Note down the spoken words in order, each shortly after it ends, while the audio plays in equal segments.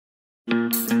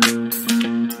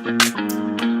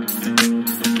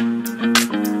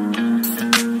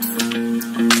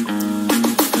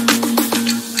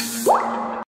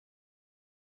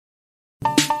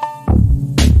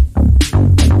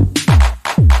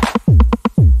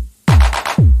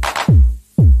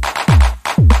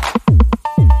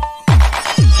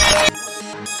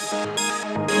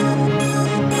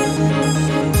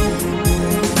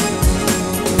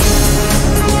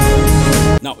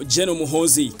Now, General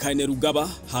Muhoozi Kainerugaba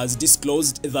has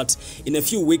disclosed that in a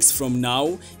few weeks from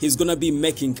now, he's going to be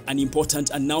making an important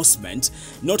announcement,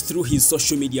 not through his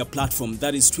social media platform,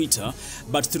 that is Twitter,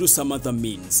 but through some other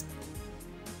means.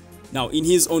 Now, in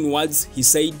his own words, he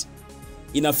said,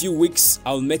 "In a few weeks,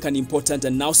 I'll make an important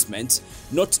announcement,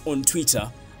 not on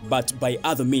Twitter, but by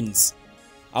other means.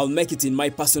 I'll make it in my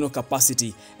personal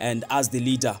capacity and as the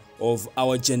leader of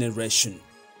our generation."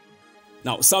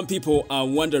 Now, some people are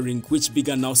wondering which big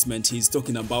announcement he's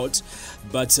talking about,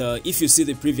 but if you see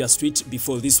the previous tweet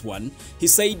before this one, he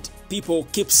said people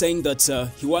keep saying that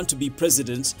he wants to be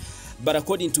president, but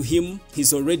according to him,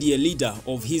 he's already a leader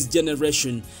of his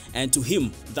generation, and to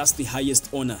him, that's the highest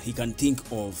honor he can think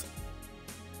of.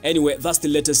 Anyway, that's the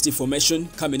latest information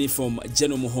coming in from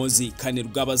General Muhoozi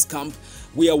Kainerugaba's camp.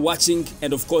 We are watching,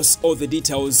 and of course, all the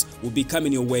details will be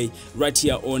coming your way right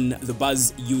here on The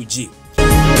Buzz UG.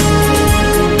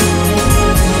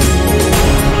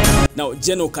 Now,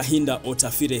 General Kahinda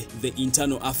Otafire, the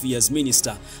Internal Affairs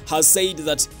Minister, has said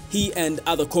that he and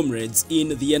other comrades in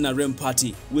the NRM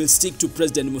party will stick to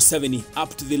President Museveni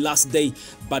up to the last day,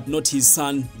 but not his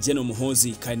son, General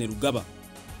Muhoozi Kainerugaba.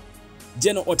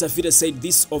 General Otafire said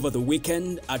this over the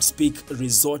weekend at Speak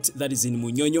Resort, that is in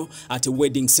Munyonyo, at a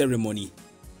wedding ceremony.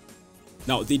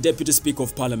 Now, the Deputy Speaker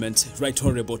of Parliament, Right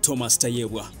Honorable Thomas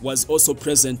Tayebwa, was also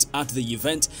present at the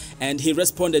event, and he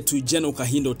responded to General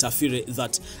Kahinda Otafire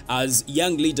that as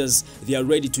young leaders, they are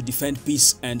ready to defend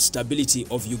peace and stability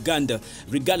of Uganda,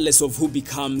 regardless of who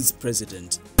becomes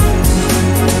president.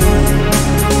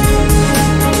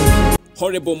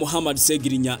 Honorable Muhammad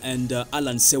Segirinya and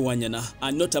Alan Sewanyana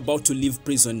are not about to leave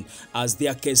prison as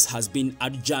their case has been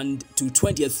adjourned to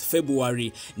 20th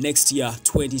February next year,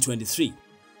 2023.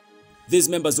 These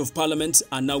members of parliament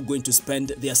are now going to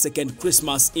spend their second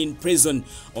Christmas in prison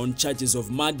on charges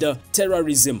of murder,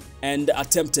 terrorism, and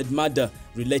attempted murder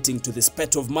relating to the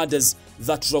spate of murders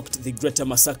that rocked the Greater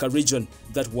Masaka region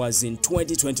that was in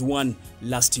 2021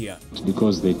 last year.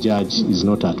 Because the judge is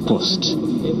not at post.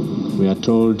 We are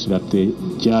told that the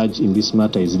judge in this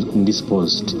matter is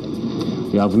indisposed.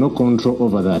 We have no control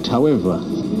over that. However,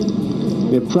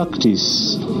 the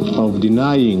practice of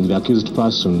denying the accused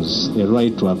persons the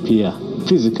right to appear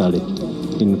physically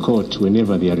in court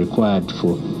whenever they are required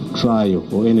for trial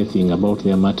or anything about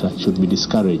their matter should be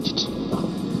discouraged.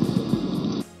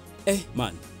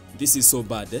 Man, this is so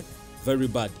bad, very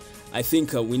bad. I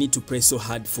think we need to pray so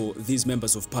hard for these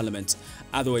members of parliament,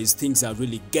 otherwise things are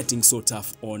really getting so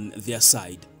tough on their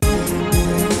side.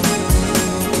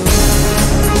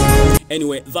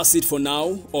 Anyway, that's it for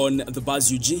now on The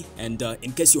Buzz UG, and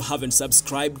in case you haven't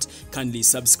subscribed, kindly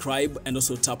subscribe and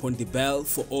also tap on the bell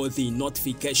for all the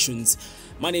notifications.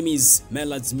 My name is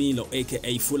Melads Milo,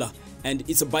 aka Fuller, and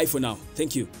it's a bye for now.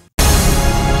 Thank you.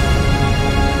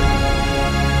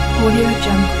 Audio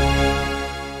Jungle.